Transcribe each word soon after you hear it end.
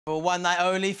For one night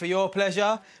only, for your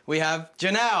pleasure, we have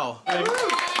Janelle. Like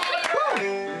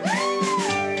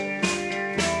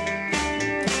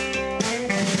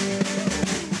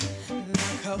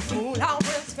a fool, I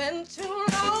will spend too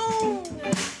long.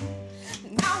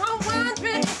 Now I'm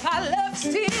wondering if our love's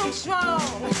still strong.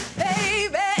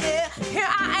 Baby, here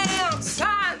I am,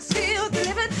 signed, sealed,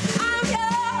 delivered, I'm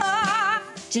yours.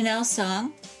 Janelle's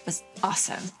song was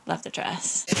awesome. Love the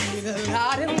dress. You're a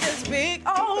lot in this big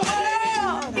old world.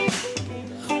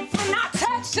 When I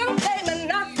touch you, baby,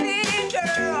 nothing,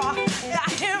 girl. Yeah,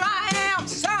 here I am,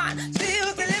 signed,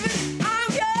 sealed, delivered,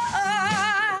 I'm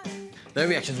yours. Their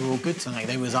reactions were all good tonight.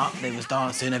 They was up, they was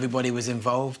dancing, everybody was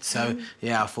involved. So,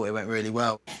 yeah, I thought it went really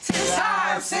well.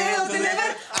 Signed, sealed,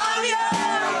 delivered, I'm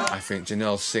yours. I think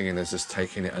Janelle's singing has just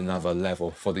taken it another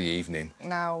level for the evening.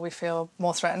 Now we feel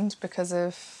more threatened because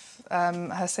of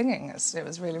her singing. It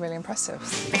was really, really impressive.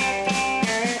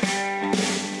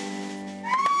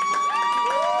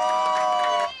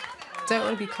 Don't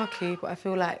want to be cocky, but I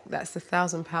feel like that's the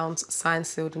 £1,000 signed,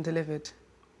 sealed and delivered.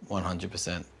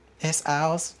 100%. It's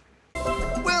ours.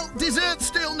 Well, dessert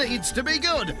still needs to be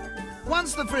good.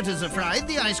 Once the fritters are fried,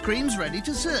 the ice cream's ready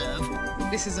to serve.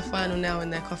 This is the final nail in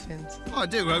their coffins. I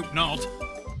do hope not.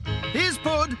 Here's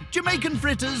Pud, Jamaican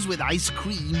fritters with ice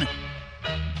cream. Here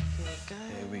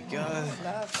we go.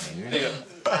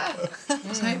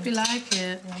 Just hope you like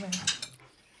it.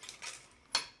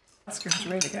 That's good. It's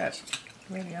really good.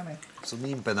 Really yummy. So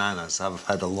me and bananas have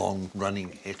had a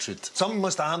long-running hatred. Something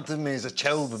must have happened to me as a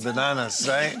child with bananas,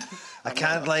 right? I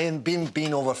can't lie, and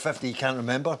being over 50, you can't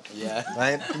remember. Yeah.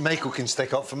 Right? Michael can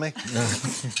stick up for me.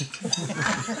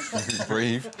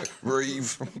 Breathe, breathe.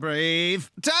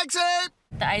 Brave. Taxi!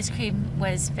 The ice cream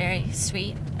was very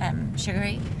sweet,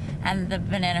 sugary, and the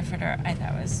banana fritter I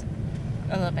thought was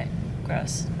a little bit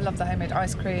gross. I love the homemade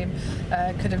ice cream.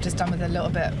 Could have just done with a little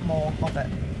bit more of it.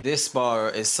 This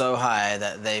bar is so high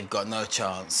that they've got no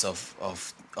chance of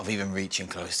even reaching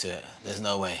close to it. There's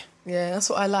no way. Yeah,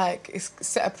 that's what I like. It's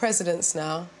set a precedence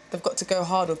now. They've got to go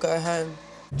hard or go home.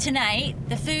 Tonight,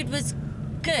 the food was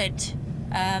good.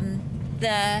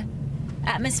 The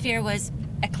atmosphere was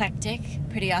eclectic,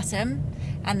 pretty awesome,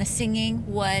 and the singing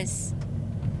was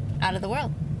out of the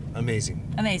world.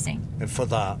 Amazing. Amazing. And for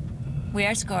that, We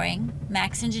are scoring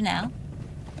Max and Janelle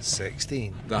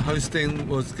 16. The hosting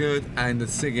was good and the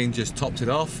singing just topped it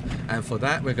off. And for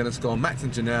that, we're going to score Max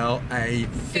and Janelle a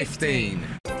 15.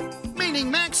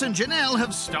 Meaning Max and Janelle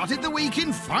have started the week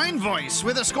in fine voice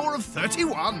with a score of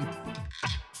 31.